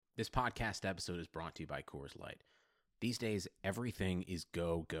This podcast episode is brought to you by Coors Light. These days, everything is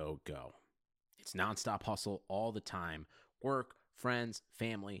go, go, go. It's nonstop hustle all the time. Work, friends,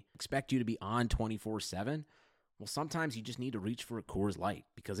 family expect you to be on 24/7. Well, sometimes you just need to reach for a Coors Light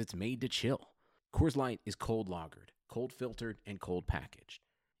because it's made to chill. Coors Light is cold lagered, cold filtered, and cold packaged.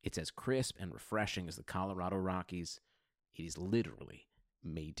 It's as crisp and refreshing as the Colorado Rockies. It is literally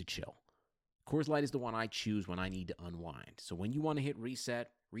made to chill. Coors Light is the one I choose when I need to unwind. So when you want to hit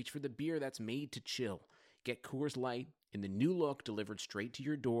reset, reach for the beer that's made to chill. Get Coors Light in the new look delivered straight to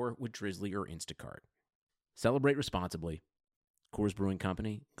your door with Drizzly or Instacart. Celebrate responsibly. Coors Brewing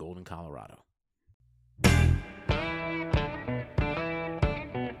Company, Golden, Colorado.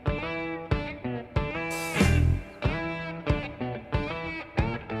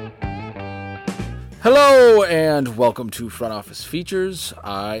 Hello and welcome to Front Office Features.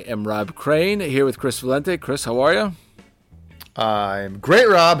 I am Rob Crane here with Chris Valente. Chris, how are you? I'm great,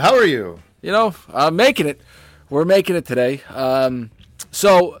 Rob. How are you? You know, I'm making it. We're making it today.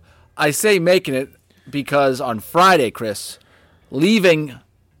 So I say making it because on Friday, Chris, leaving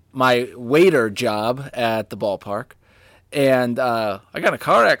my waiter job at the ballpark, and I got in a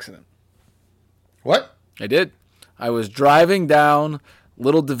car accident. What? I did. I was driving down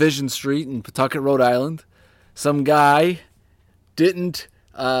Little Division Street in Pawtucket, Rhode Island. Some guy didn't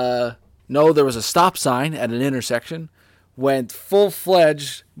know there was a stop sign at an intersection. Went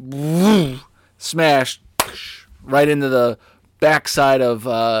full-fledged, smashed right into the backside of,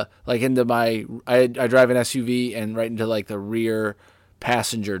 into my, I drive an SUV, and right into, the rear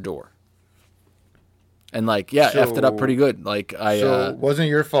passenger door. And, effed it up pretty good. So, wasn't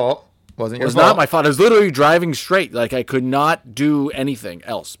your fault. It was not my fault. I was literally driving straight. I could not do anything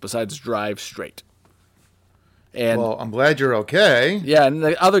else besides drive straight. And well, I'm glad you're okay. Yeah, and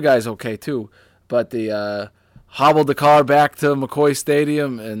the other guy's okay too. But the hobbled the car back to McCoy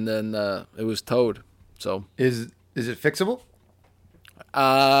Stadium, and then it was towed. So is it fixable?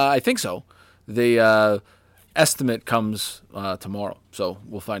 I think so. The estimate comes tomorrow, so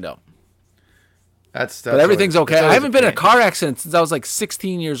we'll find out. That's but everything's okay. I haven't been in a car accident since I was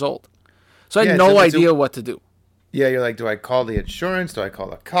 16 years old. So I had no idea what to do. Yeah, you're like, do I call the insurance? Do I call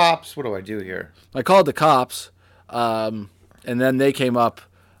the cops? What do I do here? I called the cops, and then they came up.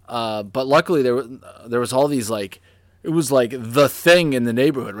 But luckily, there was all these, it was the thing in the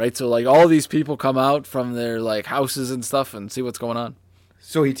neighborhood, right? So, all these people come out from their, houses and stuff and see what's going on.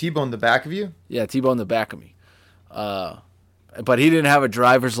 So he T-boned the back of you? Yeah, T-boned the back of me. But he didn't have a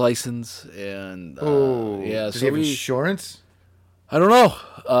driver's license, and Does he have insurance? I don't know.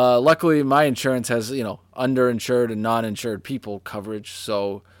 Luckily, my insurance has underinsured and non-insured people coverage,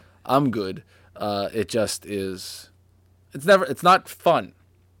 so I'm good. It just is. It's not fun.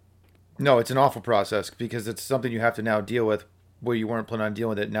 No, it's an awful process because it's something you have to now deal with where you weren't planning on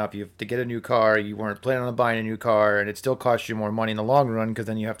dealing with it. Now, if you have to get a new car, you weren't planning on buying a new car, and it still costs you more money in the long run because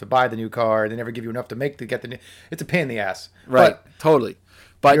then you have to buy the new car. They never give you enough to get the new. It's a pain in the ass. Right. Totally.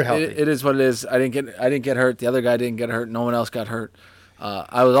 But you're healthy. It is what it is. I didn't get hurt. The other guy didn't get hurt. No one else got hurt.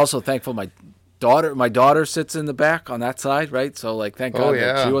 I was also thankful my daughter sits in the back on that side, right? So thank God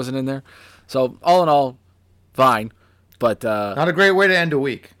that she wasn't in there. So all in all, fine. But not a great way to end a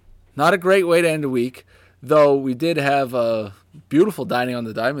week. Not a great way to end a week, though we did have a beautiful dining on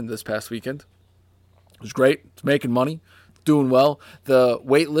the diamond this past weekend. It was great. It's making money, doing well. The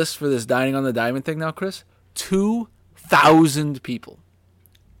wait list for this dining on the diamond thing now, Chris, 2,000 people.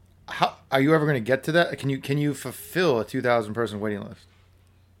 How are you ever going to get to that? Can you fulfill a 2,000 person waiting list?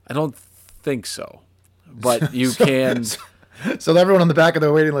 I don't think so, but you can. So everyone on the back of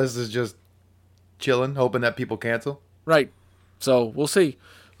the waiting list is just chilling, hoping that people cancel? Right. So we'll see.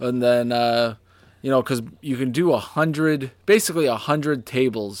 And then, because you can do 100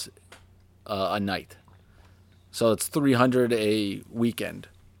 tables a night. So it's 300 a weekend.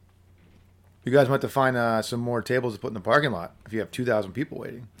 You guys might have to find some more tables to put in the parking lot if you have 2,000 people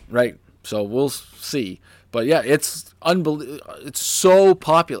waiting. Right. So we'll see. But yeah, it's it's so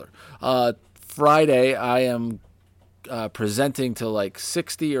popular. Friday, I am presenting to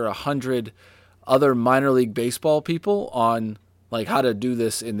 60 or 100 other minor league baseball people on how to do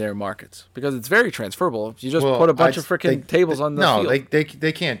this in their markets because it's very transferable. You just put a bunch of freaking tables on the field. No,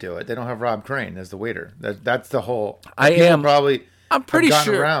 they can't do it. They don't have Rob Crane as the waiter. That's the whole. I'm pretty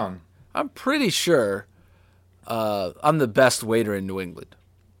sure. Around. I'm pretty sure. I'm the best waiter in New England.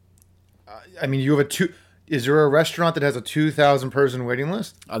 I mean, you have Is there a restaurant that has a 2,000 person waiting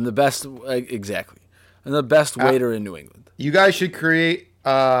list? I'm the best. Exactly. I'm the best waiter in New England. You guys should create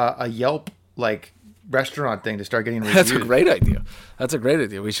a Yelp restaurant thing to start getting reviews. That's a great idea. That's a great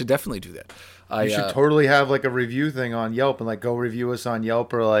idea. We should definitely do that. You should totally have like a review thing on Yelp and like go review us on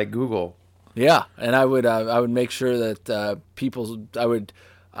Yelp or like Google. Yeah, and I would make sure that I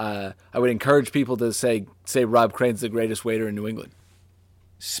would encourage people to say Rob Crane's the greatest waiter in New England.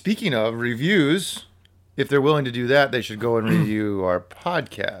 Speaking of reviews, if they're willing to do that, they should go and review our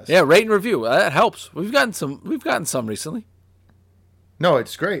podcast. Yeah, rate and review. That helps. We've gotten some recently. No,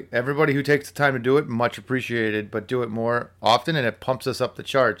 it's great. Everybody who takes the time to do it, much appreciated, but do it more often and it pumps us up the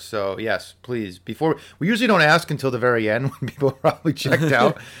charts. So, yes, please. We usually don't ask until the very end when people are probably checked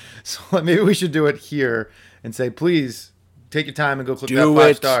out. So maybe we should do it here and say, please, take your time and go click that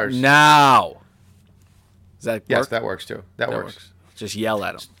 5 stars. Now. Does that work? Yes, that works too. That works. Just yell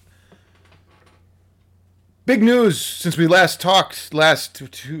at them. Big news since we last talked last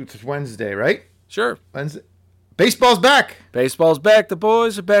Wednesday, right? Sure. Wednesday. Baseball's back. Baseball's back. The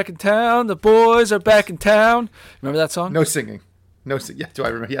boys are back in town. The boys are back in town. Remember that song? No singing. Yeah, do I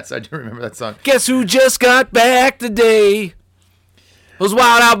remember? Yes, I do remember that song. Guess who just got back today? Those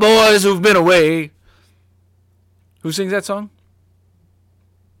wild out boys who've been away. Who sings that song?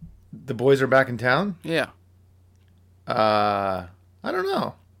 The boys are back in town? Yeah. I don't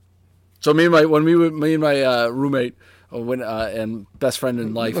know. So me and my roommate and best friend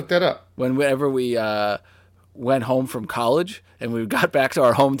in life. Look that up. Whenever we went home from college and we got back to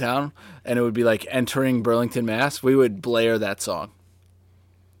our hometown and it would be like entering Burlington, Mass, we would blare that song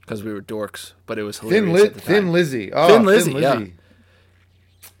because we were dorks, but it was hilarious at the time. Thin Lizzy. Oh, Thin Lizzy, yeah.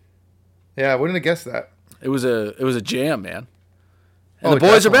 Yeah, I wouldn't have guessed that. It was a jam, man. And the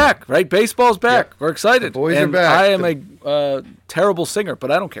boys are back, right? Baseball's back. Yep. We're excited. The boys are back. I am a terrible singer,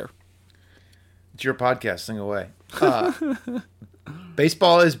 but I don't care. It's your podcast. Sing away.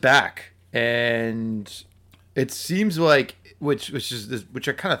 Baseball is back, and it seems like which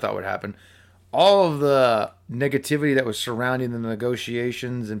I kind of thought would happen. All of the negativity that was surrounding the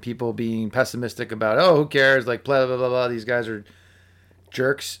negotiations and people being pessimistic about, who cares? Like blah blah blah blah. These guys are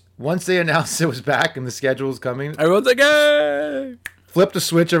jerks. Once they announced it was back and the schedule was coming, everyone's like, "Hey!" Flipped a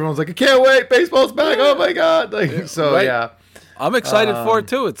switch. Everyone's like, "I can't wait! Baseball's back! Oh my god!" Yeah. I'm excited for it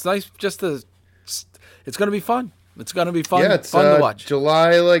too. It's nice it's going to be fun. It's going to be fun. Yeah, it's fun to watch.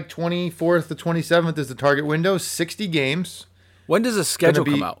 July 24th to 27th is the target window. 60 games. When does the schedule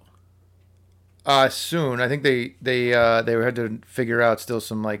come out? Soon. I think they had to figure out still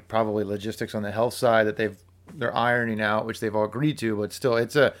some probably logistics on the health side that they're ironing out, which they've all agreed to, but still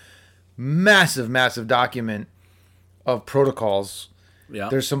it's a massive document of protocols. Yeah.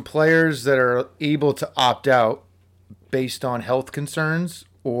 There's some players that are able to opt out based on health concerns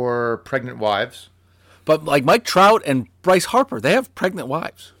or pregnant wives. But like Mike Trout and Bryce Harper, they have pregnant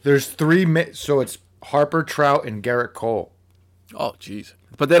wives. There's 3, so it's Harper, Trout, and Garrett Cole. Oh, jeez.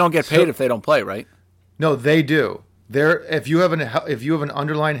 But they don't get paid if they don't play, right? No, they do. If you have an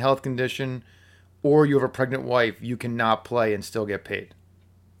underlying health condition or you have a pregnant wife, you cannot play and still get paid.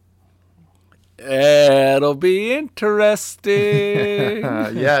 It'll be interesting.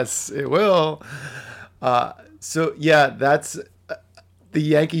 Yes, it will. So yeah, that's the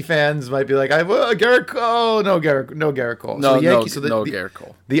Yankee fans might be like, Garrett Cole. No Garrett Cole. Garrett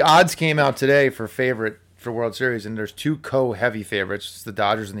Cole. The odds came out today for favorite for World Series, and there's 2 co-heavy favorites. It's the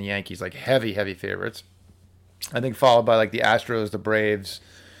Dodgers and the Yankees, like heavy favorites. I think followed by like the Astros, the Braves.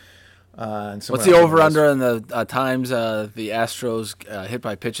 And what's the over/under in the times the Astros hit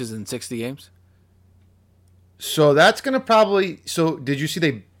by pitches in 60 games? So that's going to probably... So did you see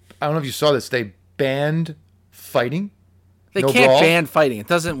I don't know if you saw this. They banned fighting. They can't ban fighting. It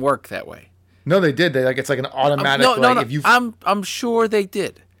doesn't work that way. No, they did. It's like an automatic... If I'm sure they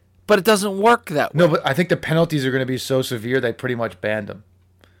did. But it doesn't work that way. No, but I think the penalties are going to be so severe they pretty much banned them.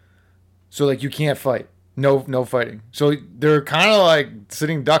 So you can't fight. No fighting. So they're kind of like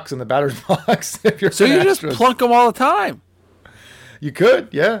sitting ducks in the batter's box. If you're so you just plunk them all the time. You could,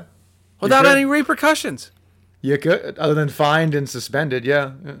 yeah. Without any repercussions. You could, other than fined and suspended,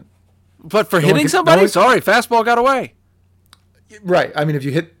 yeah. But for hitting somebody, sorry, fastball got away. Right. I mean, if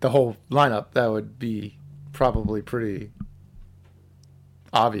you hit the whole lineup, that would be probably pretty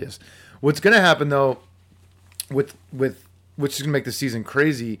obvious. What's going to happen though, with which is going to make the season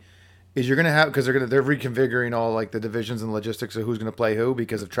crazy, is you're going to have, because they're reconfiguring all like the divisions and logistics of who's going to play who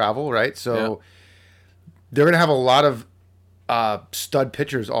because of travel, right? So they're going to have a lot of stud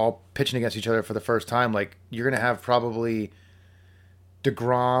pitchers all pitching against each other for the first time. Like you're going to have probably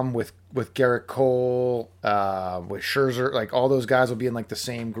DeGrom with Garrett Cole, with Scherzer, like all those guys will be in like the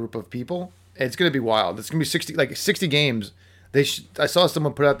same group of people. It's going to be wild. It's going to be 60 games. I saw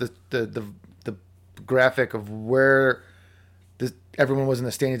someone put out the graphic of where everyone was in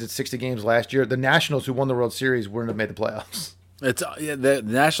the standings at 60 games last year. The Nationals, who won the World Series, wouldn't have made the playoffs. The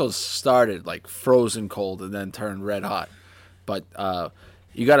Nationals started like frozen cold and then turned red hot, but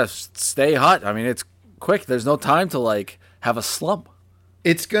you got to stay hot. I mean, it's quick. There's no time to like have a slump.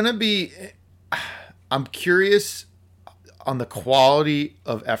 It's gonna be. I'm curious on the quality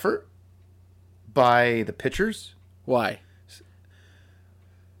of effort by the pitchers. Why?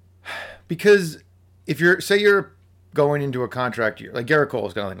 Because if you're going into a contract year, like Garrett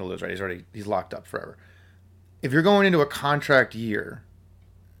Cole's got nothing to lose, right? He's locked up forever. If you're going into a contract year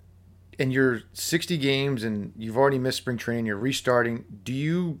and you're 60 games and you've already missed spring training, you're restarting, do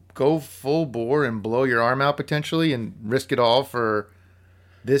you go full bore and blow your arm out potentially and risk it all for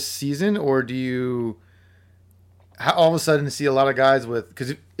this season? Or do you all of a sudden see a lot of guys with,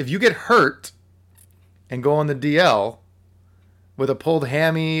 because if you get hurt and go on the DL with a pulled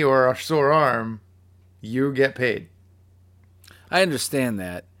hammy or a sore arm, you get paid. I understand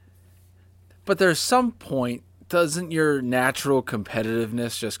that. But there's some point, doesn't your natural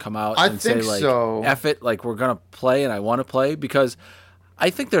competitiveness just come out and say, like, so. F it, like, we're going to play and I want to play? Because I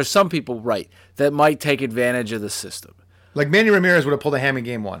think there's some people, right, that might take advantage of the system. Like Manny Ramirez would have pulled a hammy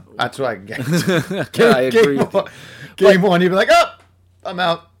game one. That's what I can get. Yeah, I agree with you. Game one, you'd be like, oh, I'm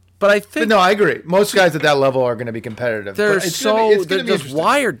out. But I think... But no, I agree. Most guys at that level are going to be competitive. They're they're just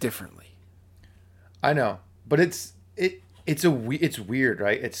wired differently. I know. But it's weird,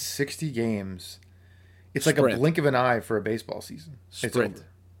 right? It's 60 games. It's like a blink of an eye for a baseball season. Sprint. It's over.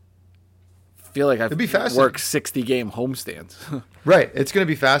 I feel like I've be worked 60-game homestands. Right. It's going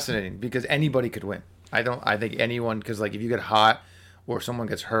to be fascinating because anybody could win. I think anyone, because like if you get hot or someone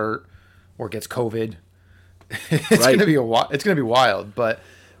gets hurt or gets COVID, it's going to be wild. But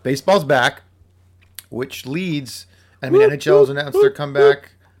baseball's back, which leads. I mean, NHL's announced their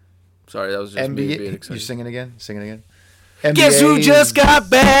comeback. Sorry, that was just me being excited. You singing again? Guess who just got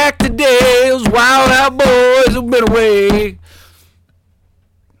back today? Those Wild Out Boys who've been away.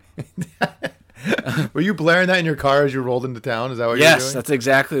 Were you blaring that in your car as you rolled into town? Is that what you were doing? Yes, that's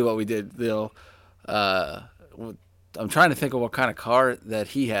exactly what we did. I'm trying to think of what kind of car that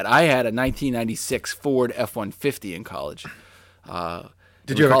he had. I had a 1996 Ford F-150 in college.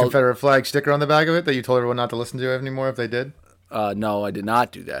 Did you have a Confederate flag sticker on the back of it that you told everyone not to listen to anymore if they did? No, I did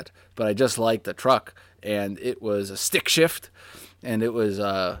not do that. But I just liked the truck, and it was a stick shift, and it was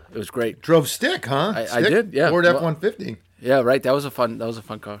great. Drove stick, huh? I did, yeah. Ford F-150. Yeah, right. That was a fun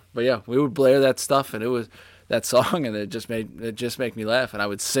car. But yeah, we would blare that stuff, and it was that song, and it just made me laugh, and I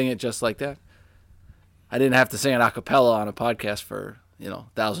would sing it just like that. I didn't have to sing an a cappella on a podcast for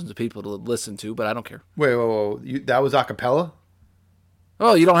thousands of people to listen to, but I don't care. Wait. That was a cappella?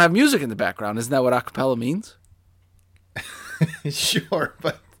 Oh, you don't have music in the background. Isn't that what a cappella means? Sure,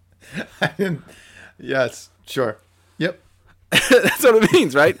 but I didn't. Yes, sure. Yep. That's what it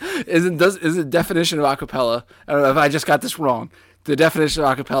means, right? Is the definition of a cappella? I don't know if I just got this wrong. The definition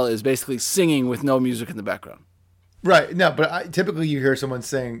of a cappella is basically singing with no music in the background. Right. No, but typically you hear someone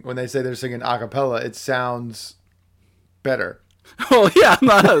sing, when they say they're singing a cappella, it sounds better. Well, yeah, I'm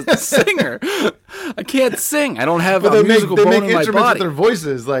not a singer. I can't sing. I don't have a musical bone in my body. They make instruments with their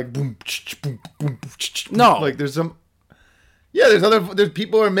voices, like boom, boom, boom. No. Like there's some. Yeah, there's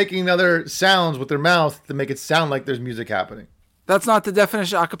people who are making other sounds with their mouth to make it sound like there's music happening. That's not the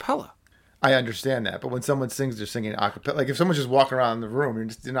definition of a cappella. I understand that, but when someone sings, they're singing a cappella. Like if someone's just walking around the room,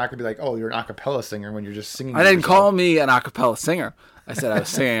 you're not gonna be like, "Oh, you're an a cappella singer" when you're just singing. I didn't call me an a cappella singer. I said I was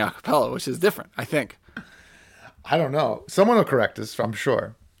singing a cappella, which is different, I think. I don't know. Someone will correct us, I'm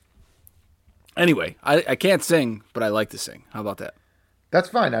sure. Anyway, I can't sing, but I like to sing. How about that? That's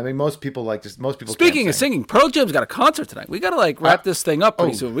fine. I mean, most people like this. Most people. Speaking of singing, Pearl Jam's got a concert tonight. We got to wrap this thing up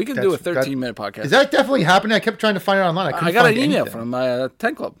pretty soon. We can do a 13-minute podcast. Is that definitely happening? I kept trying to find it online. I got an email from my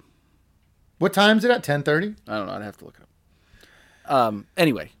 10 Club. What time is it at? 10:30? I don't know. I'd have to look it up.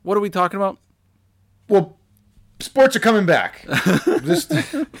 Anyway, what are we talking about? Well, sports are coming back.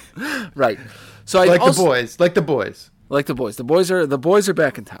 Right. So the boys. The boys are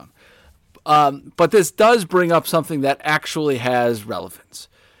back in town. But this does bring up something that actually has relevance.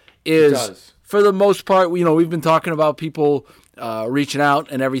 It does. For the most part, we've been talking about people reaching out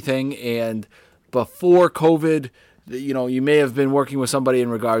and everything. And before COVID, you may have been working with somebody in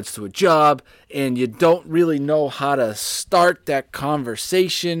regards to a job, and you don't really know how to start that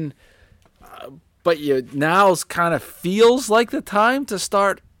conversation. But now kind of feels like the time to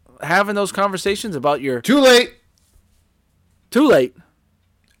start having those conversations about your... Too late.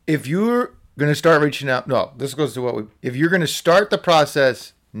 If you're going to start reaching out... No, this goes to if you're going to start the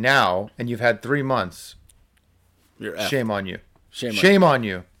process now and you've had 3 months, shame on you. Shame on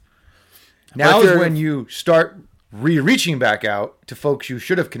you. Now is when you start reaching back out to folks you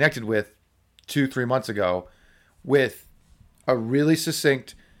should have connected with 2-3 months ago with a really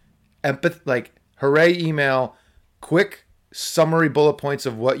succinct hooray email, quick summary bullet points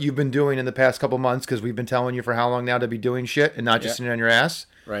of what you've been doing in the past couple months, because we've been telling you for how long now to be doing shit and not just sitting on your ass.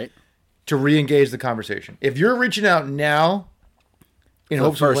 Right. To re-engage the conversation. If you're reaching out now in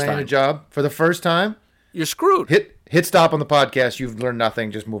hopes of landing a job for the first time, you're screwed. Hit stop on the podcast. You've learned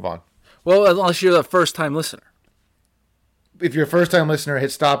nothing. Just move on. Well, unless you're the first-time listener. If you're a first-time listener,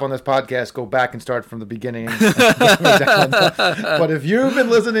 hit stop on this podcast. Go back and start from the beginning. But if you've been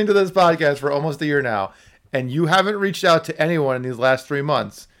listening to this podcast for almost a year now, and you haven't reached out to anyone in these last 3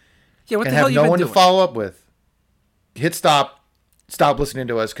 months, what and the hell have you no been one doing? to follow up with, hit stop. Stop listening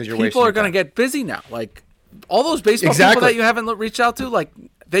to us because you're wasting People are going to get busy now. Like, all those baseball people that you haven't reached out to, like,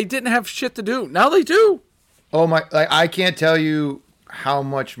 they didn't have shit to do. Now they do. Oh my! Like, I can't tell you how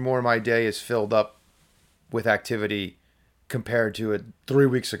much more my day is filled up with activity compared to it 3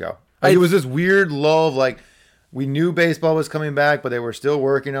 weeks ago. Like, it was this weird lull of, like, we knew baseball was coming back, but they were still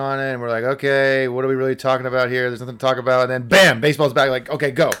working on it, and we're like, okay, what are we really talking about here? There's nothing to talk about, and then bam, baseball's back. Like,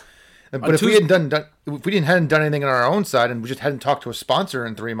 okay, go. But if we hadn't done anything on our own side, and we just hadn't talked to a sponsor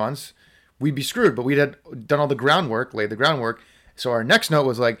in 3 months, we'd be screwed. But we had done all the groundwork, laid the groundwork. So our next note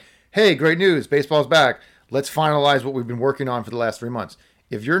was like, hey, great news, baseball's back. Let's finalize what we've been working on for the last 3 months.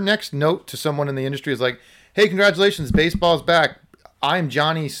 If your next note to someone in the industry is like, hey, congratulations, baseball's back. I'm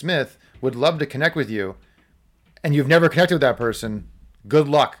Johnny Smith, would love to connect with you, and you've never connected with that person, good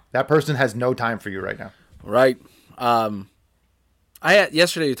luck. That person has no time for you right now. Right.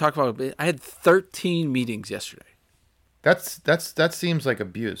 Yesterday you talked about, I had 13 meetings yesterday. That seems like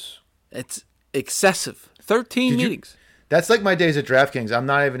abuse. It's excessive. 13 meetings. That's like my days at DraftKings. I'm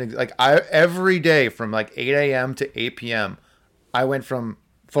not even like every day from like 8 a.m. to 8 p.m. I went from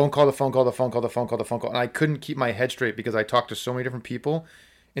phone call to phone call to phone call to phone call to phone call, and I couldn't keep my head straight because I talked to so many different people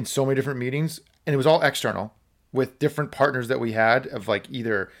in so many different meetings, and it was all external with different partners that we had of like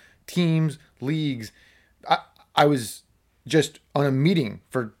either teams, leagues. I was just on a meeting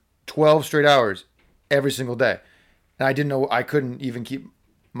for 12 straight hours every single day. And I didn't know, I couldn't even keep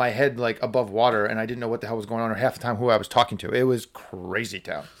my head like above water, and I didn't know what the hell was going on or half the time who I was talking to. It was crazy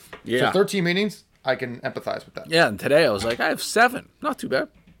town. Yeah. So 13 meetings, I can empathize with that. Yeah, and today I was like, I have 7. Not too bad.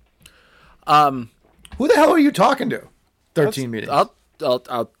 Who the hell are you talking to? 13 meetings.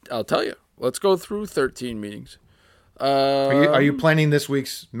 I'll tell you. Let's go through 13 meetings. Are you planning this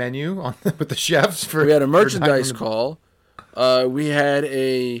week's menu with the chefs? We had a merchandise call. We had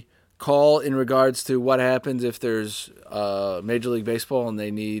a call in regards to what happens if there's Major League Baseball and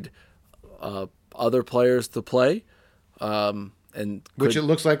they need other players to play. Which it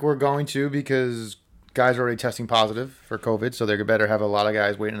looks like we're going to, because guys are already testing positive for COVID, so they better have a lot of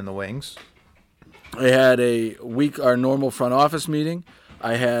guys waiting in the wings. I had our normal front office meeting.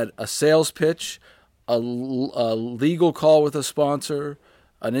 I had a sales pitch, a legal call with a sponsor,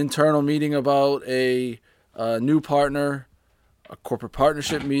 an internal meeting about a new partner, a corporate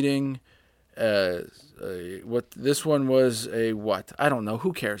partnership meeting. What this one was a what? I don't know.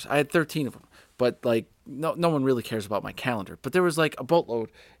 Who cares? I had 13 of them, but like no one really cares about my calendar. But there was like a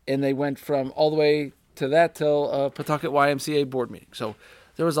boatload, and they went from all the way to that till Pawtucket YMCA board meeting. So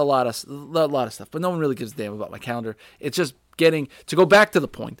there was a lot of stuff, but no one really gives a damn about my calendar. It's just getting to go back to the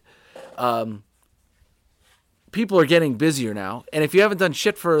point. People are getting busier now, and if you haven't done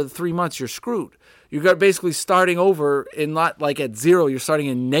shit for 3 months, you're screwed. You're basically starting over in not like at zero. You're starting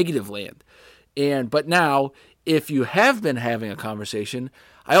in negative land. But now, if you have been having a conversation,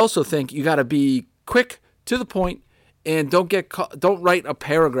 I also think you got to be quick to the point, and don't write a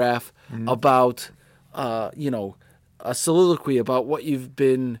paragraph about a soliloquy about what you've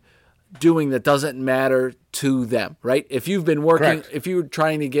been doing that doesn't matter to them, right? If you've been working, Correct. If you're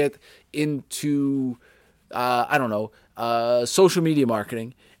trying to get into social media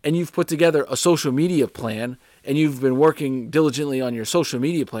marketing, and you've put together a social media plan, and you've been working diligently on your social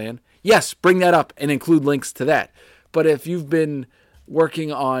media plan, yes, bring that up and include links to that. But if you've been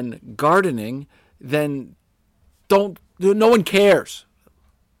working on gardening, then no one cares.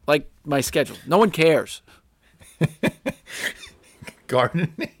 Like my schedule. No one cares.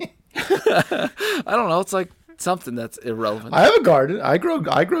 Gardening? I don't know. It's like something that's irrelevant. I have a garden. I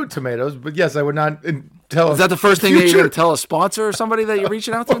grow tomatoes, but yes, I would not tell. Is that the first thing that you're going to tell a sponsor or somebody that you're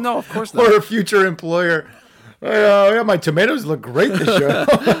reaching out to? No, of course not. Or a future employer. Yeah, my tomatoes look great this year.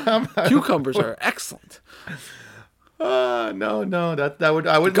 Cucumbers are excellent. No, I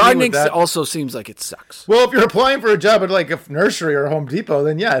wouldn't. Gardening also seems like it sucks. Well, if you're applying for a job at like a nursery or Home Depot,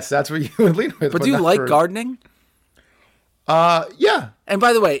 then yes, that's what you would lead with. But do you like gardening? Yeah. And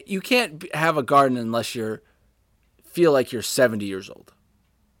by the way, you can't have a garden unless you're feel like you're 70 years old.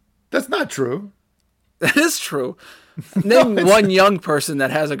 That's not true. That is true. Name one young person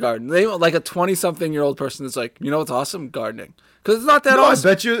that has a garden. Name like a 20-something-year-old person that's like, you know what's awesome? Gardening. Because it's not that awesome.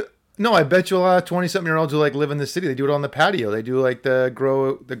 I bet you a lot of 20-something-year-olds who like live in the city. They do it on the patio. They do like the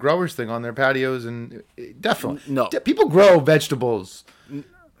growers thing on their patios, and definitely No. People grow vegetables.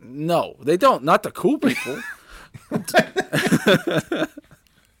 No, they don't. Not the cool people.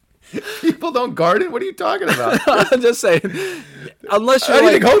 People don't garden. What are you talking about? I'm just saying. Unless you're I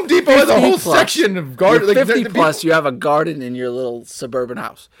like think Home Depot has a whole plus. section of garden. You're Like, 50 the plus, you have a garden in your little suburban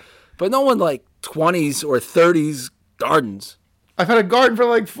house. But no one like 20s or 30s gardens. I've had a garden for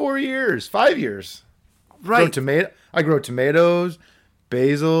like 4 years, 5 years. Right. I grow tomatoes,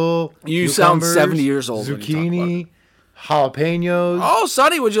 basil. You sound cucumbers, 70 years old when you talk Zucchini, jalapenos. Oh,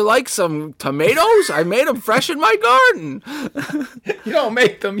 Sonny, would you like some tomatoes? I made them fresh in my garden. You don't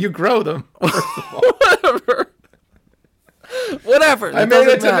make them, you grow them. Whatever. I made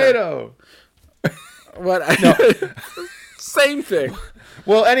a tomato. Same thing.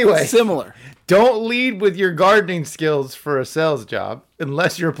 Well, anyway. Similar. Don't lead with your gardening skills for a sales job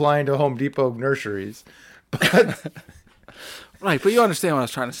unless you're applying to Home Depot nurseries. But Right, but you understand what I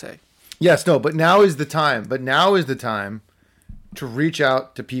was trying to say. yes, no, but now is the time. To reach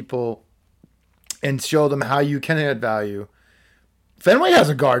out to people and show them how you can add value. Fenway has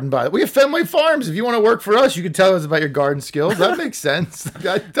a garden, by the way. We have Fenway Farms. If you want to work for us, you can tell us about your garden skills. That makes sense.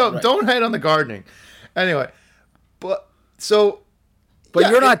 Don't hate on the gardening. Anyway, but But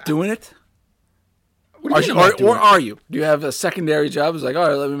yeah, you're not doing it? What do you mean I'm not doing Or it? are you? Do you have a secondary job? It's like, all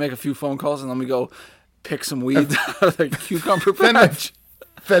right, let me make a few phone calls and let me go pick some weeds out of the cucumber patch.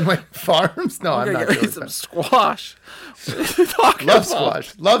 Fenway Farms? No, I'm I'm not gonna doing get some that. squash. What are you talking Love about?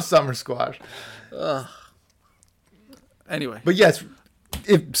 squash. Love summer squash. Anyway, But yes,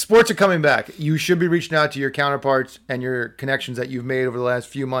 if sports are coming back, you should be reaching out to your counterparts and your connections that you've made over the last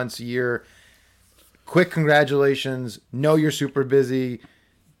few months, a year. Quick congratulations. Know you're super busy.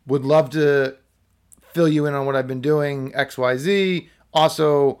 Would love to fill you in on what I've been doing, XYZ.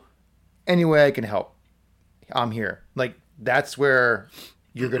 Also, any way I can help, I'm here. Like, that's where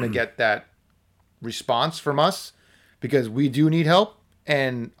you're going to get that response from us, because we do need help.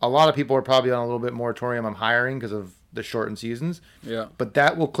 And a lot of people are probably on a little bit moratorium on hiring because of the shortened seasons. yeah. But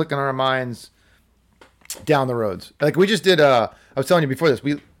that will click in our minds down the roads. Like we just did, I was telling you before this,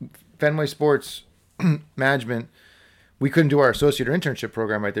 Fenway Sports Management, we couldn't do our associate or internship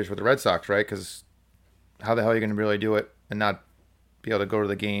program right there with the Red Sox, right? Because how the hell are you going to really do it and not be able to go to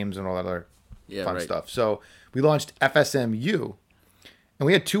the games and all that other fun stuff? So we launched FSMU, and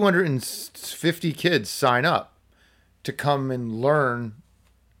we had 250 kids sign up to come and learn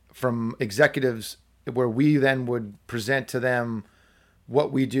from executives, where we then would present to them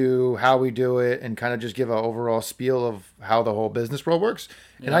what we do, how we do it, and kind of just give an overall spiel of how the whole business world works.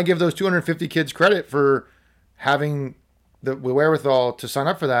 Yeah. And I give those 250 kids credit for having the wherewithal to sign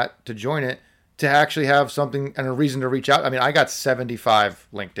up for that, to join it, to actually have something and a reason to reach out. I mean, I got 75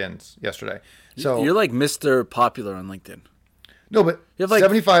 LinkedIns yesterday. So You're like Mr. Popular on LinkedIn. No, but you have like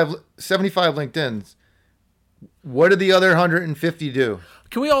 75 LinkedIns. What did the other 150 do?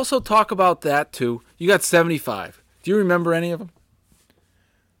 Can we also talk about that too? You got 75. Do you remember any of them?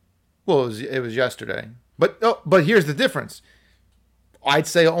 Well, it was yesterday. But here's the difference. I'd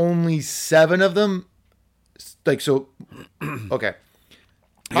say only 7 of them. Like, so, okay.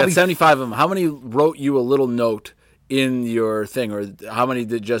 You got 75 of them. How many wrote you a little note in your thing, or how many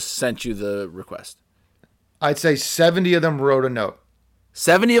did just sent you the request? I'd say 70 of them wrote a note.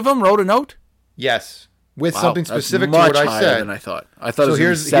 70 of them wrote a note? Yes. With Wow, something that's specific to much what I higher said. than I thought. I thought it was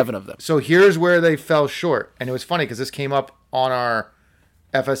gonna be 7 of them. So here's where they fell short. And it was funny because this came up on our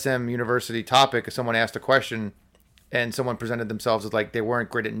FSM University topic. Someone asked a question and someone presented themselves as like they weren't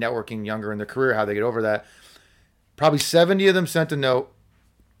great at networking younger in their career, how they get over that. Probably 70 of them sent a note.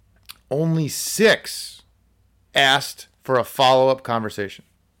 Only 6 asked for a follow-up conversation.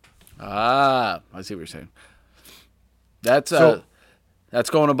 Ah, I see what you're saying. That's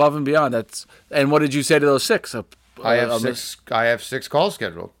going above and beyond. And what did you say to those 6? I have 6 calls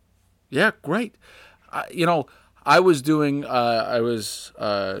scheduled. Yeah, great. I was doing doing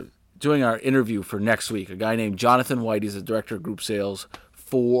our interview for next week. A guy named Jonathan White. He's the director of group sales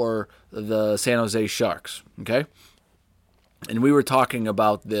for the San Jose Sharks. Okay, and we were talking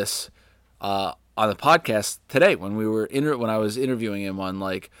about this on the podcast today when I was interviewing him on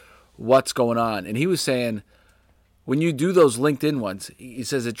like what's going on, and he was saying, when you do those LinkedIn ones, he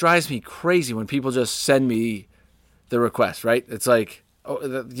says, it drives me crazy when people just send me the request, right? It's like,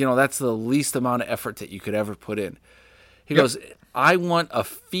 that's the least amount of effort that you could ever put in. He goes, I want my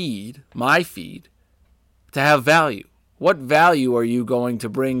feed, to have value. What value are you going to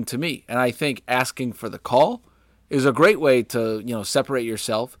bring to me? And I think asking for the call is a great way to, separate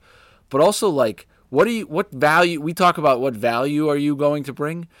yourself. But also, like, what value, we talk about what value are you going to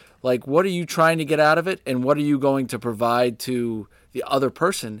bring? Like, what are you trying to get out of it? And what are you going to provide to the other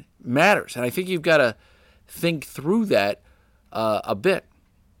person matters. And I think you've got to think through that a bit.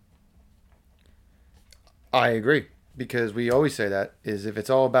 I agree, because we always say that is if it's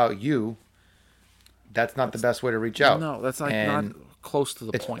all about you, that's not the best way to reach out. No, that's not close to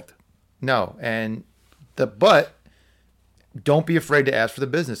the point. No, but don't be afraid to ask for the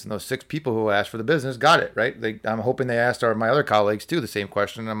business. And those 6 people who asked for the business got it, right? I'm hoping they asked my other colleagues too the same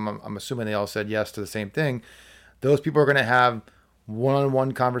question. I'm assuming they all said yes to the same thing. Those people are going to have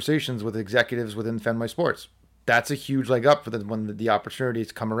one-on-one conversations with executives within Fenway Sports. That's a huge leg up for them when the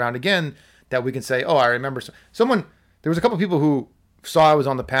opportunities come around again, that we can say, oh, I remember someone, there was a couple of people who saw I was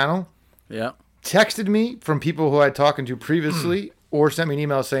on the panel. Yeah. Texted me from people who I'd talked to previously or sent me an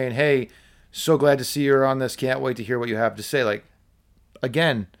email saying, hey, so glad to see you're on this. Can't wait to hear what you have to say. Like,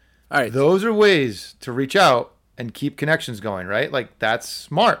 again, all right, those are ways to reach out and keep connections going, right? Like, that's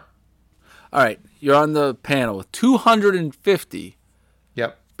smart. All right, you're on the panel with 250.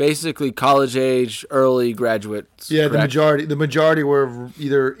 Yep. Basically college age, early graduates. Yeah, correct? the majority were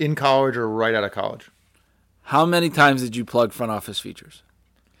either in college or right out of college. How many times did you plug front office features?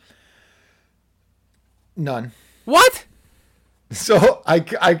 None. What? So I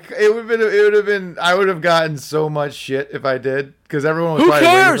would have gotten so much shit if I did, because everyone was probably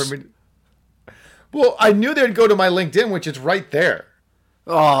cares? waiting for me. Well, I knew they'd go to my LinkedIn, which is right there.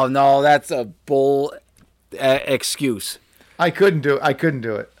 Oh no, that's a bull excuse. I couldn't do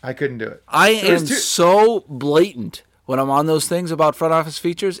it. I am so blatant when I'm on those things about front office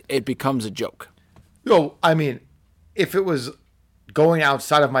features, it becomes a joke. No, I mean, if it was going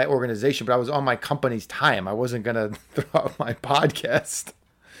outside of my organization, but I was on my company's time, I wasn't gonna throw out my podcast.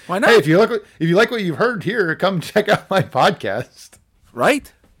 Why not? Hey, if you like what you've heard here, come check out my podcast.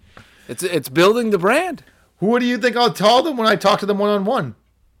 Right? It's building the brand. Who do you think I'll tell them when I talk to them one-on-one?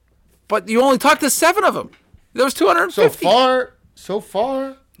 But you only talked to 7 of them. There was 250. So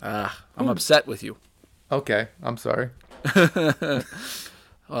far. I'm upset with you. Okay, I'm sorry.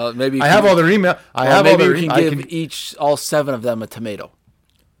 Maybe I have all their email. Maybe you can give all 7 of them a tomato.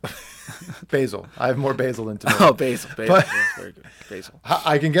 Basil. I have more basil than tomato. Oh, basil. But, that's very good. Basil.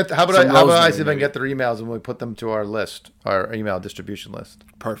 I can get. How about I see if I can get their emails and we put them to our list, our email distribution list.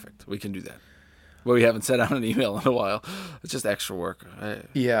 Perfect. We can do that. Well, we haven't sent out an email in a while. It's just extra work. That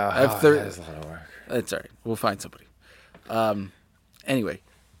is a lot of work. It's all right. We'll find somebody. Anyway,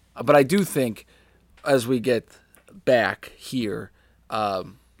 but I do think as we get back here,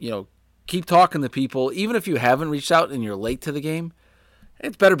 keep talking to people. Even if you haven't reached out and you're late to the game,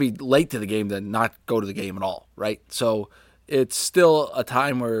 it's better be late to the game than not go to the game at all, right? So it's still a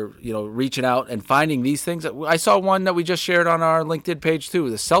time where, reaching out and finding these things. I saw one that we just shared on our LinkedIn page too.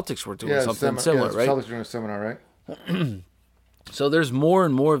 The Celtics were doing something similar, right? Celtics were doing a seminar, right? So there's more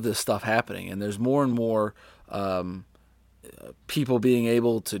and more of this stuff happening, and there's more and more people being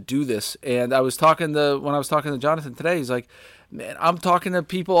able to do this. And when I was talking to Jonathan today, he's like, man, I'm talking to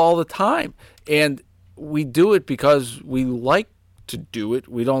people all the time, and we do it because we like to do it.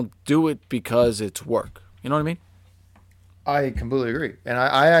 We don't do it because it's work. You know what I mean? I completely agree. And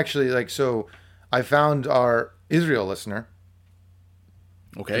I actually I found our Israel listener.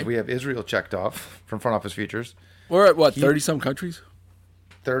 Okay. We have Israel checked off from front office features. We're at 30-some countries?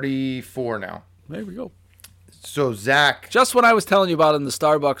 34 now. There we go. So Zach, just when I was telling you about in the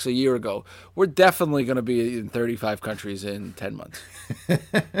Starbucks a year ago, we're definitely going to be in 35 countries in 10 months.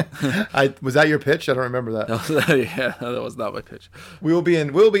 Was that your pitch? I don't remember that. Yeah, that was not my pitch. We'll be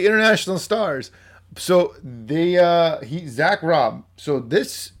international stars. So Zach Robb. So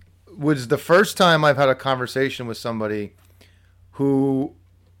this was the first time I've had a conversation with somebody who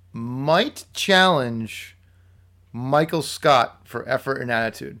might challenge Michael Scott for effort and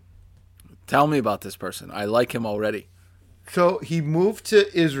attitude. Tell me about this person. I like him already. So he moved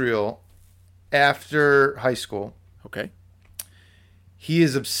to Israel after high school. Okay. He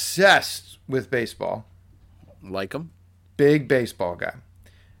is obsessed with baseball. Like him. Big baseball guy.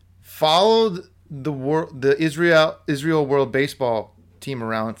 Followed the Israel World Baseball team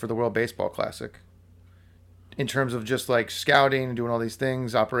around for the World Baseball Classic. In terms of just like scouting and doing all these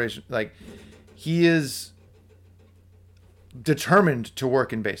things, operation, like he is determined to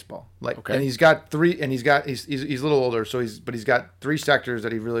work in baseball. Okay. And he's got 3, and he's a little older, so he's got 3 sectors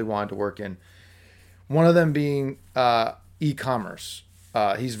that he really wanted to work in. One of them being e-commerce.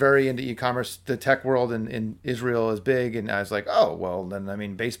 He's very into e-commerce. The tech world in Israel is big, and I was like, oh well, then I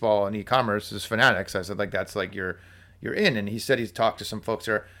mean, baseball and e-commerce is fanatics. I said like that's like you're in, and he said he's talked to some folks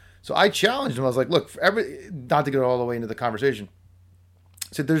there. So I challenged him. I was like, look, not to get all the way into the conversation.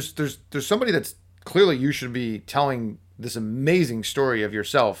 I said there's somebody that's clearly you should be telling this amazing story of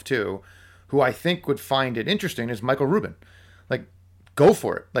yourself too, who I think would find it interesting is Michael Rubin. Like, go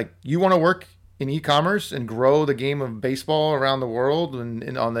for it. Like, you want to work in e-commerce and grow the game of baseball around the world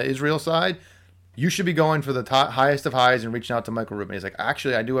and on the Israel side, you should be going for the highest of highs and reaching out to Michael Rubin. He's like,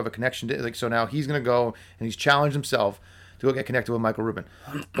 actually, I do have a connection to, like, so now he's going to go and he's challenged himself to go get connected with Michael Rubin.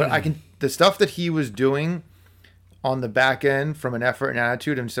 But the stuff that he was doing on the back end from an effort and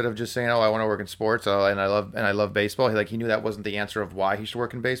attitude, instead of just saying, oh, I want to work in sports and I love baseball. He knew that wasn't the answer of why he should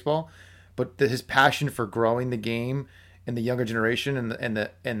work in baseball, but his passion for growing the game in the younger generation and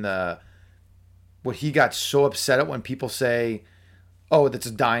the what he got so upset at when people say, oh, that's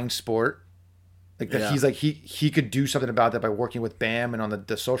a dying sport. Like that. Yeah. He's like, he could do something about that by working with BAM and on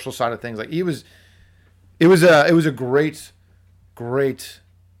the social side of things. Like it was a great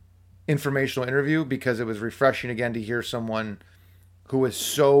informational interview because it was refreshing again to hear someone who was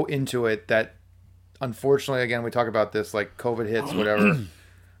so into it that unfortunately, again, we talk about this, like COVID hits, whatever,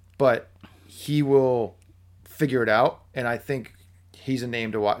 but he will figure it out. And I think he's a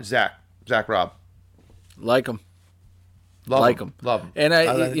name to watch. Zach Robb. Like him. Love him. And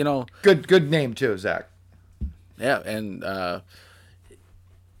I good name too, Zach. Yeah. And,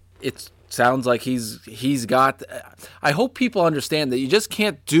 it sounds like he's got, I hope people understand that you just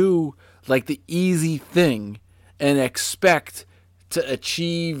can't do like the easy thing and expect to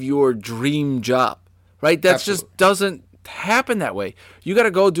achieve your dream job, right? That just doesn't happen that way. You got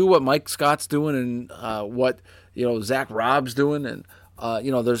to go do what Mike Scott's doing and what, Zach Robb's doing. And,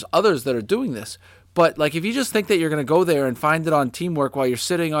 there's others that are doing this. But, like, if you just think that you're going to go there and find it on teamwork while you're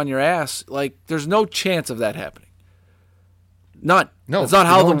sitting on your ass, like, there's no chance of that happening. None. No, that's not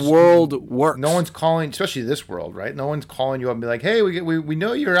how the world works. No one's calling, especially this world, right? No one's calling you up and be like, hey, we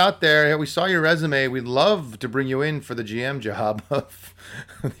know you're out there. We saw your resume. We'd love to bring you in for the GM job of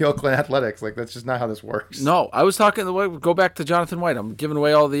the Oakland Athletics. Like, that's just not how this works. No, I was talking, go back to Jonathan White. I'm giving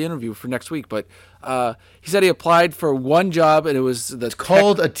away all the interview for next week. But he said he applied for one job, and it was It's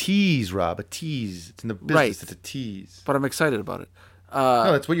called a tease, Rob. A tease. It's in the business. Right. It's a tease. But I'm excited about it.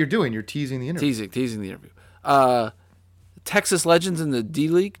 No, that's what you're doing. You're teasing the interview. Teasing the interview. Texas Legends in the G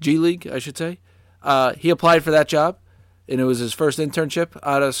League, I should say. He applied for that job, and it was his first internship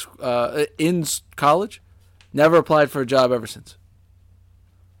out of in college. Never applied for a job ever since.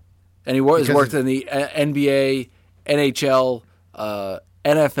 And he has worked in the NBA, NHL,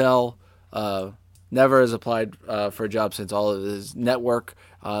 NFL. Never has applied for a job since. All of his network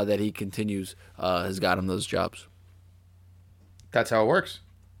that he continues has got him those jobs. That's how it works.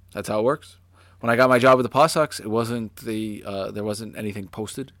 That's how it works. When I got my job with the Paw Sox, it wasn't there wasn't anything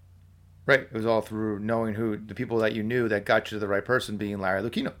posted. Right. It was all through knowing who the people that you knew that got you to the right person, being Larry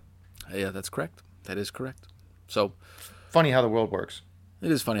Lucchino. Yeah, that's correct. That is correct. So funny how the world works.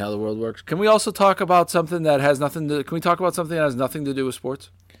 It is funny how the world works. Can we also talk about something that has nothing to? Can we talk about something that has nothing to do with sports?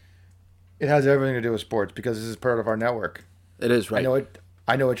 It has everything to do with sports because this is part of our network. It is, right?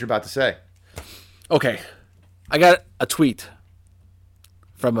 I know what you're about to say. Okay, I got a tweet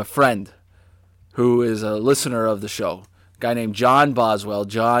from a friend who is a listener of the show, a guy named John Boswell.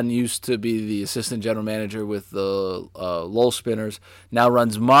 John used to be the assistant general manager with the Lowell Spinners, now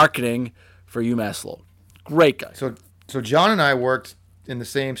runs marketing for UMass Lowell. Great guy. So John and I worked in the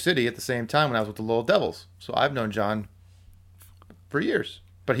same city at the same time when I was with the Lowell Devils. So I've known John for years,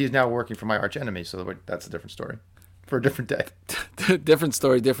 but he's now working for my arch enemy, so that's a different story for a different day. Different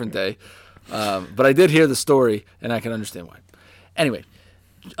story, different day. But I did hear the story, and I can understand why. Anyway,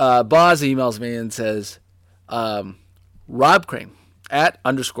 Boz emails me and says, Rob Crane,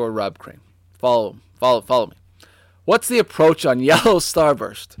 @_Rob Crane. Follow me. What's the approach on yellow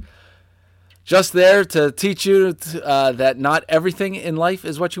starburst? Just there to teach you that not everything in life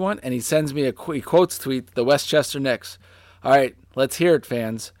is what you want. And he sends me he quotes tweet the Westchester Knicks. All right, let's hear it,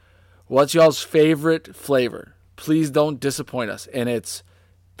 fans. What's y'all's favorite flavor? Please don't disappoint us. And it's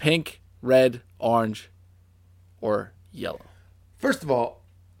pink, red, orange, or yellow. First of all,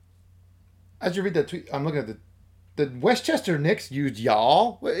 as you read that tweet, I'm looking at the Westchester Knicks used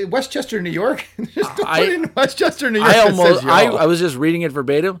y'all. Westchester, New York. Just don't put it in Westchester, New York. I was just reading it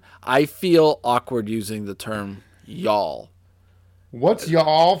verbatim. I feel awkward using the term y'all. What's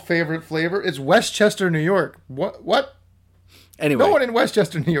y'all favorite flavor? It's Westchester, New York. What? Anyway, no one in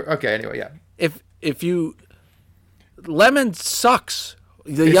Westchester, New York. Okay. Anyway, yeah. If you lemon sucks.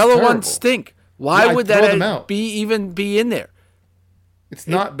 The yellow terrible. Ones stink. Why would that even be in there? It's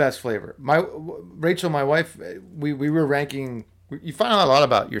not best flavor. Rachel, my wife, we were ranking. You find out a lot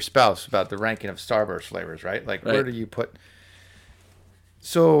about your spouse about the ranking of Starburst flavors, right? Like where do you put?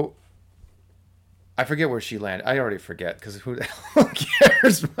 So I forget where she landed. I already forget because who the hell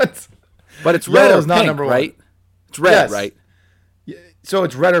cares? But it's red or not pink, number one. right? It's red, Yes. right? So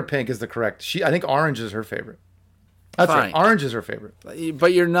it's red or pink is the correct. I think orange is her favorite. That's Fine. right. Orange is her favorite.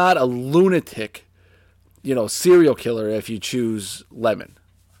 But you're not a lunatic, serial killer if you choose lemon.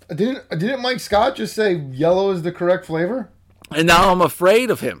 Didn't Mike Scott just say yellow is the correct flavor? And now I'm afraid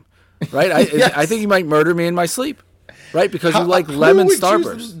of him, right? Yes. I think he might murder me in my sleep, right? Because you like Who lemon would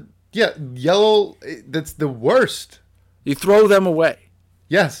Starburst. choose- Yeah, yellow. That's the worst. You throw them away.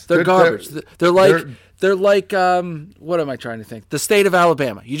 Yes, They're garbage. They're like what am I trying to think? The state of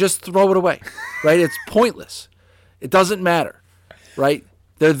Alabama. You just throw it away, right? It's pointless. It doesn't matter, right?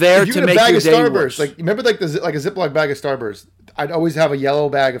 They're there If you to get a make bag your of day Starburst, worse. like remember like a Ziploc bag of Starburst. I'd always have a yellow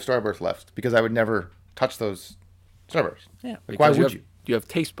bag of Starburst left because I would never touch those Starburst. Yeah, Like, why because would you? You have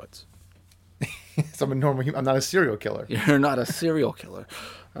taste buds. So I'm a normal human. I'm not a serial killer. You're not a serial killer,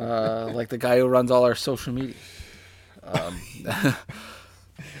 like the guy who runs all our social media.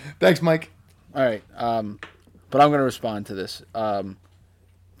 Thanks, Mike. All right, but I'm going to respond to this.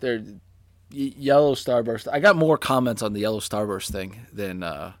 They're yellow Starburst. I got more comments on the yellow Starburst thing than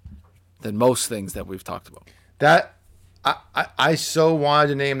most things that we've talked about. That I so wanted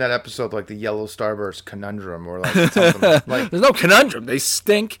to name that episode like the Yellow Starburst Conundrum or like something like. There's no conundrum. They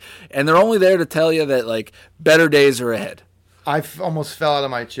stink, and they're only there to tell you that like better days are ahead. Almost fell out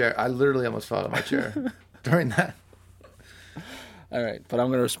of my chair. I literally almost fell out of my chair during that. All right, but I'm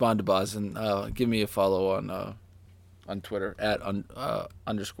going to respond to Buzz and give me a follow on Twitter at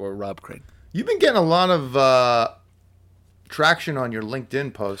 _ Rob Crane. You've been getting a lot of traction on your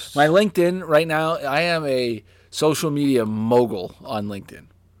LinkedIn posts. My LinkedIn right now, I am a social media mogul on LinkedIn.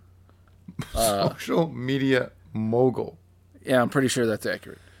 Social media mogul. Yeah, I'm pretty sure that's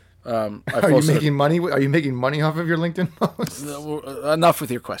accurate. Are you making money? Are you making money off of your LinkedIn posts? Enough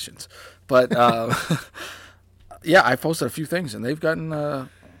with your questions, but yeah, I posted a few things and they've gotten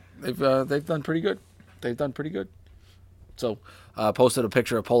they've done pretty good. They've done pretty good. So posted a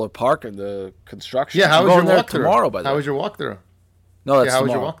picture of Polar Park and the construction. Yeah, how I'm was your going there walkthrough? tomorrow? By the How way, was your walkthrough? no, that's Yeah, how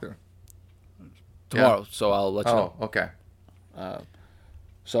was tomorrow. your walkthrough? Tomorrow, Yeah. so I'll let you know. Oh, okay.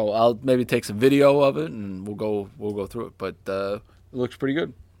 So I'll maybe take some video of it and we'll go through it. But it looks pretty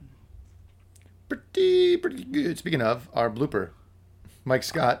good. Pretty good. Speaking of our blooper, Mike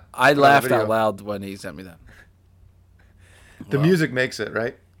Scott. I put out a laughed video. out loud when he sent me that. The music makes it,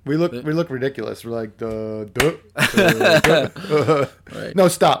 right? We look ridiculous. We're like Right. No,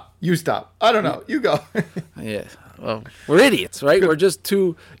 stop. You stop. I don't know. You go. Yeah. Well, we're idiots, right? We're just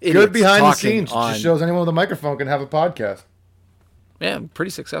two idiots. Good behind the talking scenes. on- Just shows anyone with a microphone can have a podcast. Yeah, I'm pretty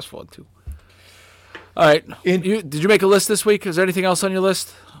successful at too. All right. Did you make a list this week? Is there anything else on your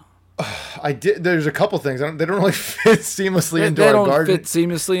list? I did. There's a couple things. They don't really fit seamlessly into They our don't garden. fit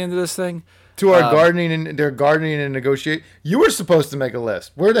seamlessly into this thing. To our gardening and their gardening and negotiate. You were supposed to make a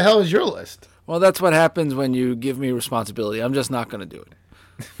list. Where the hell is your list? Well, that's what happens when you give me responsibility. I'm just not going to do it.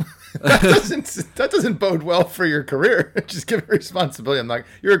 That doesn't bode well for your career. Just give me responsibility. I'm like,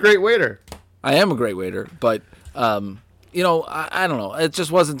 you're a great waiter. I am a great waiter, but I don't know. It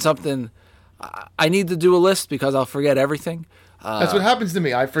just wasn't something. I need to do a list because I'll forget everything. That's what happens to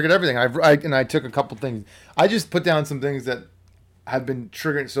me. I forget everything. I took a couple things. I just put down some things that have been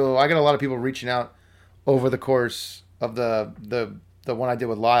triggering. So I got a lot of people reaching out over the course of the one I did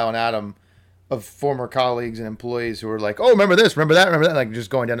with Lyle and Adam, of former colleagues and employees who were like, "Oh, remember this, remember that," like just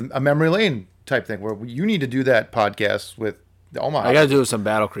going down a memory lane type thing. Where you need to do that podcast with the Omaha. I got to do some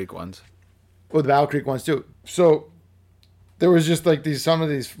Battle Creek ones. Well, the Battle Creek ones too. So there was just like some of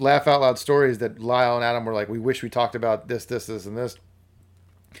these laugh out loud stories that Lyle and Adam were like, "We wish we talked about this, and this."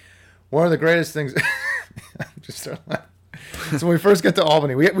 One of the greatest things. Just started laughing. So when we first get to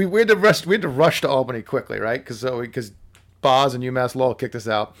Albany, we had to rush to Albany quickly, right? Because Boz and UMass Lowell kicked us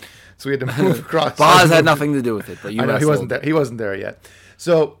out, so we had to move across. Boz had nothing to do with it, but I know he wasn't there. He wasn't there yet.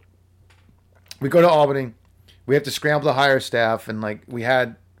 So we go to Albany. We have to scramble to hire staff, and like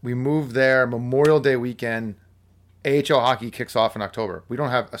we moved there Memorial Day weekend. AHL hockey kicks off in October. We don't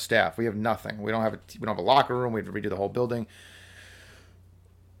have a staff. We have nothing. We don't have a locker room. We have to redo the whole building.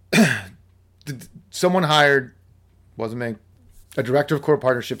 Someone hired, wasn't me, a director of corporate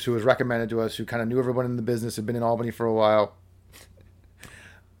partnerships who was recommended to us, who kind of knew everyone in the business, had been in Albany for a while.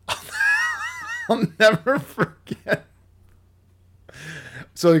 I'll never forget.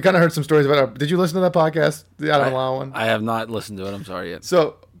 So you kind of heard some stories about did you listen to that podcast, the Adam and Lyle one? I have not listened to it. I'm sorry yet.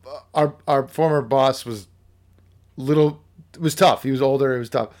 So our former boss was little It was tough. He was older. It was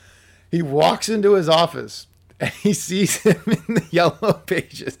tough. He walks into his office and he sees him in the yellow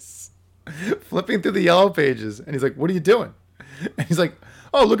pages, flipping through the yellow pages. And he's like, "What are you doing?" And he's like,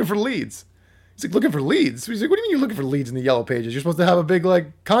 "Oh, looking for leads." He's like, "Looking for leads?" He's like, "What do you mean you're looking for leads in the yellow pages? You're supposed to have a big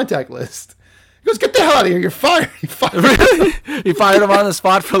like contact list." He goes, "Get the hell out of here. You're fired." He fired him. Really? He fired him on the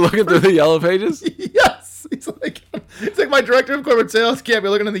spot for looking through the yellow pages? Yes. He's like, "My director of corporate sales can't be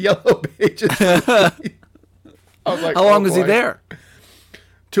looking in the yellow pages." I was like, How long "Oh, was he boy." there?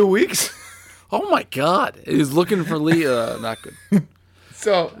 2 weeks. Oh my God! He was looking for Lee. Not good.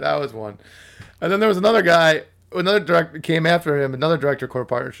 So that was one. And then there was another guy, another director came after him, another director of corporate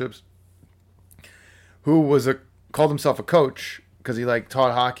partnerships, who called himself a coach because he like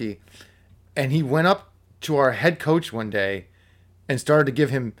taught hockey, and he went up to our head coach one day and started to give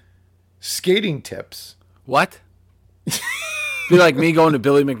him skating tips. What? Be like me going to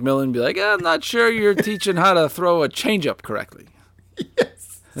Billy McMillan and be like, I'm not sure you're teaching how to throw a changeup correctly.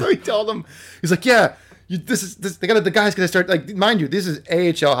 Yes. So he told him, he's like, "Yeah, the guy's gonna start, like, mind you, this is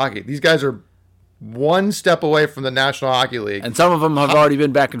AHL hockey. These guys are one step away from the National Hockey League. And some of them have already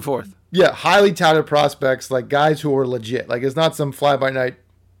been back and forth. Yeah, highly touted prospects, like guys who are legit. Like, it's not some fly by night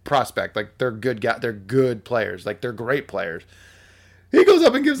prospect. Like, they're good guys. They're good players. Like, they're great players." He goes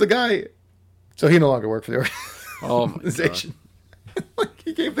up and gives the guy, so he no longer worked for the organization. Like,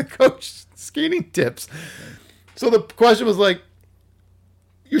 he gave the coach skating tips. So the question was like,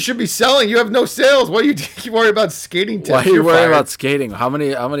 "You should be selling. You have no sales. Why do you worry about skating tips?" Why are you You're worried fired. about skating? How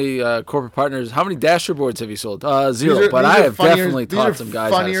many corporate partners? How many dasher boards have you sold? Zero. These But are I have funnier- definitely these taught are some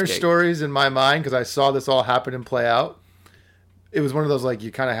guys how funnier to skate. stories in my mind because I saw this all happen and play out. It was one of those, like,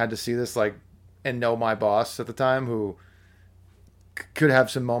 you kind of had to see this, like, and know my boss at the time who could have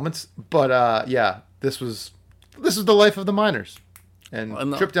some moments. But yeah, this was the life of the miners and Well,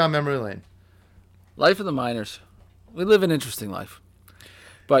 no. trip down memory lane. Life of the miners. We live an interesting life.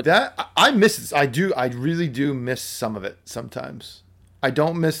 But I miss this. I really do miss some of it sometimes. I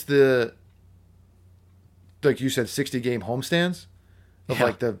don't miss the, like you said, 60-game homestands of Yeah.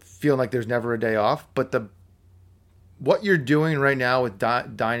 like the feeling like there's never a day off. But what you're doing right now with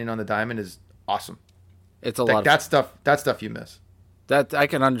dining on the diamond is awesome. it's a Like, lot of that stuff you miss. that I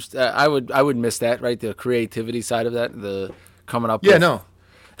can understand. I would miss that, right? The creativity side of that, the coming up. Yeah, with, no,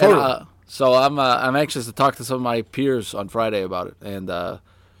 And, totally. so I'm anxious to talk to some of my peers on Friday about it and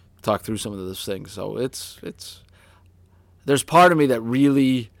talk through some of those things. So it's there's part of me that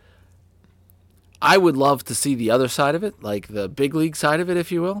really I would love to see the other side of it, like the big league side of it,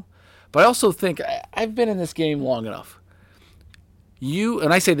 if you will. But I also think I've been in this game long enough.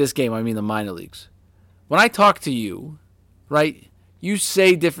 And I say this game, I mean the minor leagues. When I talk to you, right? You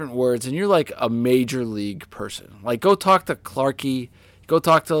say different words, and you're like a major league person. Like, go talk to Clarkie. Go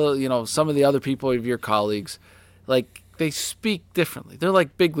talk to, some of the other people of your colleagues. Like, they speak differently. They're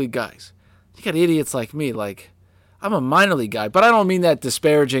like big league guys. You got idiots like me. Like, I'm a minor league guy, but I don't mean that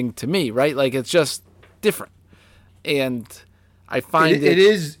disparaging to me, right? Like, it's just different. And I find it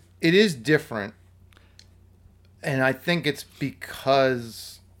is different, and I think it's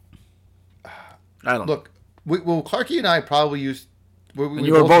because I don't know. look, Clarkie and I probably used. And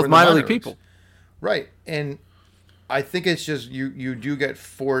you were both in the minor league leagues. people. Right. And I think it's just you do get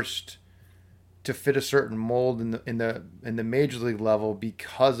forced to fit a certain mold in the major league level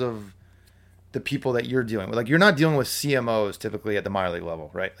because of the people that you're dealing with. Like, you're not dealing with CMOs typically at the minor league level,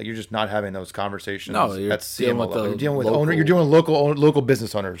 right? Like, you're just not having those conversations No, you're at dealing CMO with level. the You're dealing with local- you're dealing with local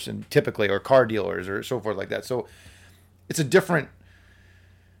business owners, and typically, or car dealers or so forth like that. So it's a different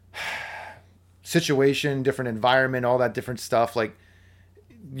situation, different environment, all that different stuff. Like,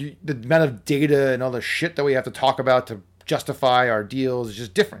 the amount of data and all the shit that we have to talk about to justify our deals is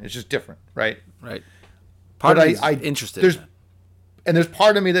just different. It's just different, right? Right. Part But of me is interested. There's in that. and there's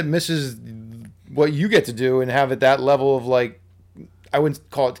part of me that misses what you get to do and have at that level of, like, I wouldn't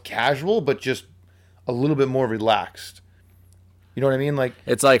call it casual, but just a little bit more relaxed. You know what I mean? Like,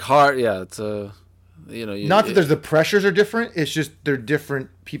 It's like hard. Yeah, it's not that there's the pressures are different. It's just they're different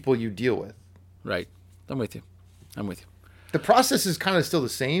people you deal with. right. I'm with you. The process is kind of still the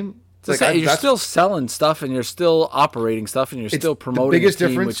same. It's the same. You're still selling stuff, and you're still operating stuff, and you're still the promoting biggest a team,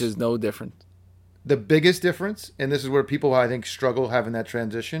 difference- which is no different. the biggest difference, and this is where people I think struggle having that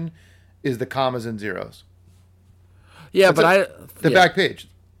transition, is the commas and zeros. Yeah, That's but the yeah, back page.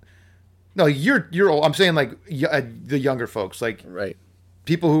 No, you're old. I'm saying, like, the younger folks, like right.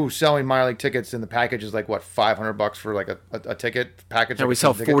 people who selling minor league tickets, and the package is like what, $500 for like a ticket package. Yeah, like we a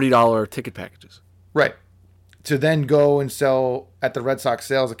sell season ticket. $40 ticket packages. Right. To then go and sell at the Red Sox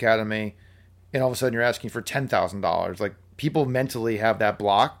Sales Academy, and all of a sudden you're asking for $10,000. Like, people mentally have that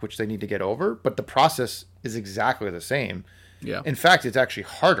block, which they need to get over, but the process is exactly the same. Yeah. In fact, it's actually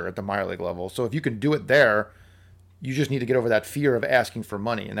harder at the minor league level. So if you can do it there, you just need to get over that fear of asking for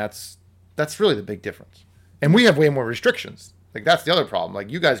money, and that's really the big difference. And we have way more restrictions. Like, that's the other problem. Like,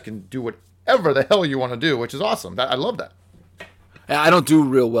 you guys can do whatever the hell you want to do, which is awesome. I love that. I don't do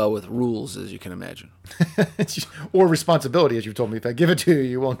real well with rules, as you can imagine. Or responsibility, as you told me. If I give it to you,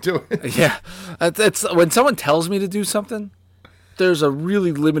 you won't do it. Yeah. That's when someone tells me to do something, there's a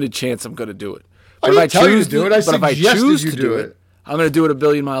really limited chance I'm going to do it. But if I choose to do it, I suggested you do it. I'm going to do it a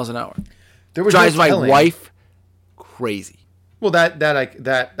billion miles an hour. There was drives no my telling. wife crazy. Well, that's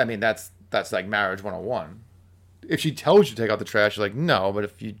like marriage 101. If she tells you to take out the trash, you're like, no. But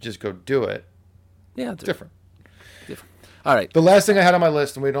if you just go do it, Yeah, it's different. All right. The last thing I had on my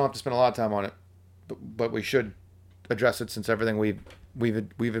list, and we don't have to spend a lot of time on it, but we should address it since everything we've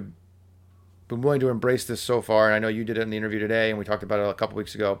been willing to embrace this so far. And I know you did it in the interview today, and we talked about it a couple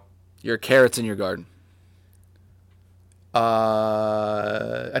weeks ago. Your carrots in your garden.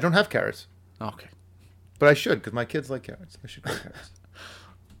 I don't have carrots, Okay. but I should because my kids like carrots. I should grow carrots.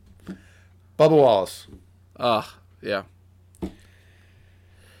 Bubba Wallace. Yeah.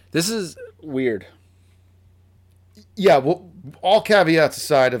 This is weird. Yeah, well, all caveats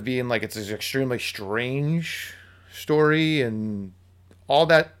aside of being like it's an extremely strange story and all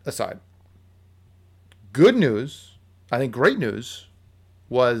that aside, good news, I think great news,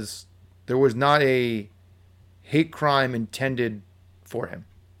 was there was not a hate crime intended for him.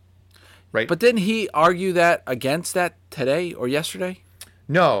 Right? But didn't he argue that against that today or yesterday?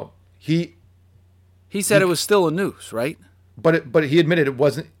 No, he said it was still a noose, right? but he admitted it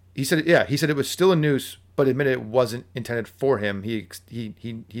wasn't. He said it was still a noose, but admitted it wasn't intended for him.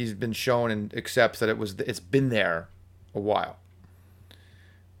 He's been shown and accepts that it's been there a while,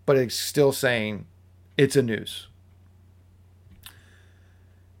 but it's still saying it's a noose.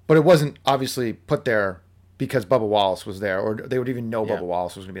 But it wasn't obviously put there because Bubba Wallace was there, or they would even know Bubba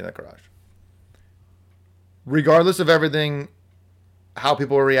Wallace was going to be in that garage. Regardless of everything, how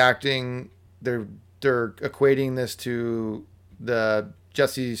people are reacting, they're equating this to the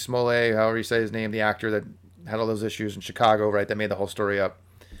Jesse Smollett, however you say his name, the actor that had all those issues in Chicago, right? That made the whole story up.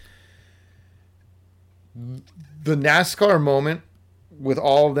 The NASCAR moment with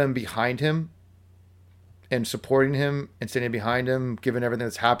all of them behind him and supporting him and standing behind him, given everything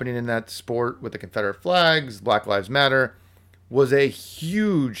that's happening in that sport with the Confederate flags, Black Lives Matter, was a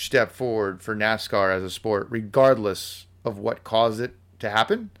huge step forward for NASCAR as a sport, regardless of what caused it to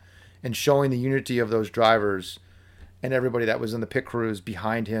happen, and showing the unity of those drivers and everybody that was in the pit crews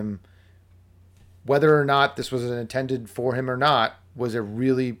behind him. Whether or not this was intended for him or not, was a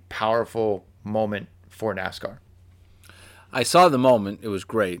really powerful moment for NASCAR. I saw the moment. It was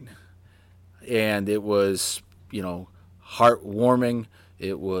great. And it was, heartwarming.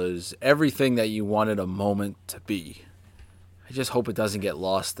 It was everything that you wanted a moment to be. I just hope it doesn't get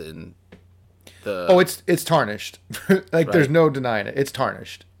lost in the... Oh, it's tarnished. Right. There's no denying it. It's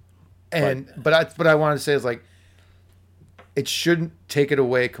tarnished. And right. But I wanted to say is like, it shouldn't take it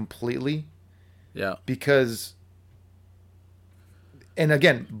away completely. Yeah. Because, and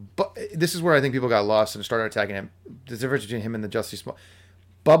again, but this is where I think people got lost and started attacking him. The difference between him and the Jussie Smollett.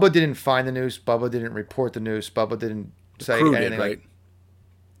 Bubba didn't find the noose. Bubba didn't report the noose. Bubba didn't say anything. Right?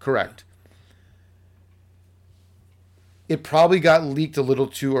 Correct. It probably got leaked a little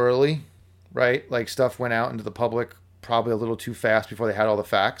too early, right? Like stuff went out into the public probably a little too fast before they had all the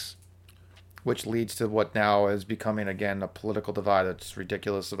facts, which leads to what now is becoming, again, a political divide that's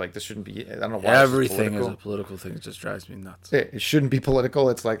ridiculous. Like, this shouldn't be, I don't know why. Everything is a political thing. It just drives me nuts. It shouldn't be political.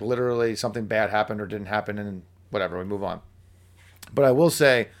 It's like literally something bad happened or didn't happen and whatever, we move on. But I will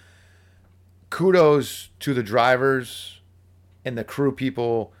say, kudos to the drivers and the crew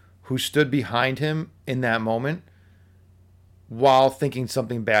people who stood behind him in that moment while thinking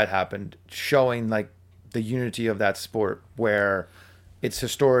something bad happened, showing like the unity of that sport where it's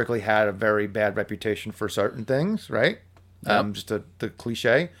historically had a very bad reputation for certain things, right? Yep. Just the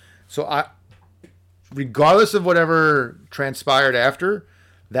cliche. So regardless of whatever transpired after,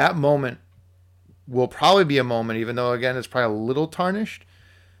 that moment will probably be a moment, even though, again, it's probably a little tarnished,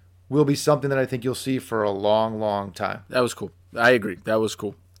 will be something that I think you'll see for a long, long time. That was cool. I agree. That was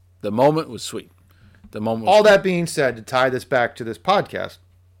cool. The moment was sweet. All that being said, to tie this back to this podcast,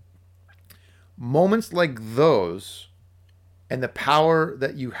 moments like those and the power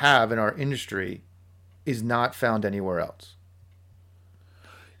that you have in our industry is not found anywhere else.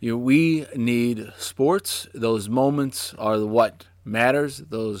 We need sports. Those moments are what matters.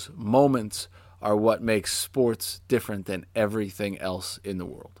 Those moments are what makes sports different than everything else in the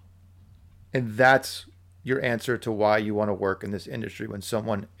world. And that's your answer to why you want to work in this industry when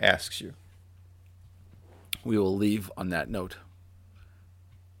someone asks you. we will leave on that note.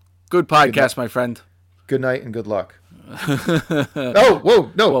 Good podcast, my friend. Good night and good luck. Oh,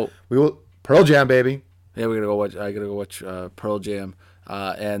 whoa, no. Whoa. We will Pearl Jam, baby. Yeah, I gotta go watch Pearl Jam.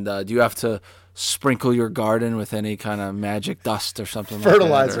 And do you have to sprinkle your garden with any kind of magic dust or something?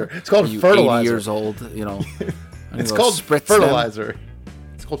 Fertilizer. Like that? It's called Are you fertilizer. 80 years old, you know. It's called fertilizer.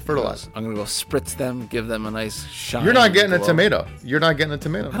 It's called fertilizer. I'm gonna go spritz them, give them a nice shine. You're not getting a glow. tomato. You're not getting a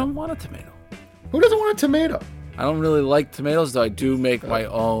tomato. I don't want a tomato. Who doesn't want a tomato? I don't really like tomatoes, though. I do make my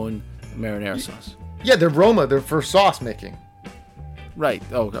own marinara sauce. Yeah, they're Roma. They're for sauce making. Right.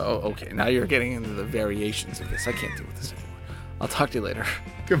 Oh, okay. Now you're getting into the variations of this. I can't deal with this anymore. I'll talk to you later.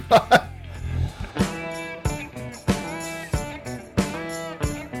 Goodbye.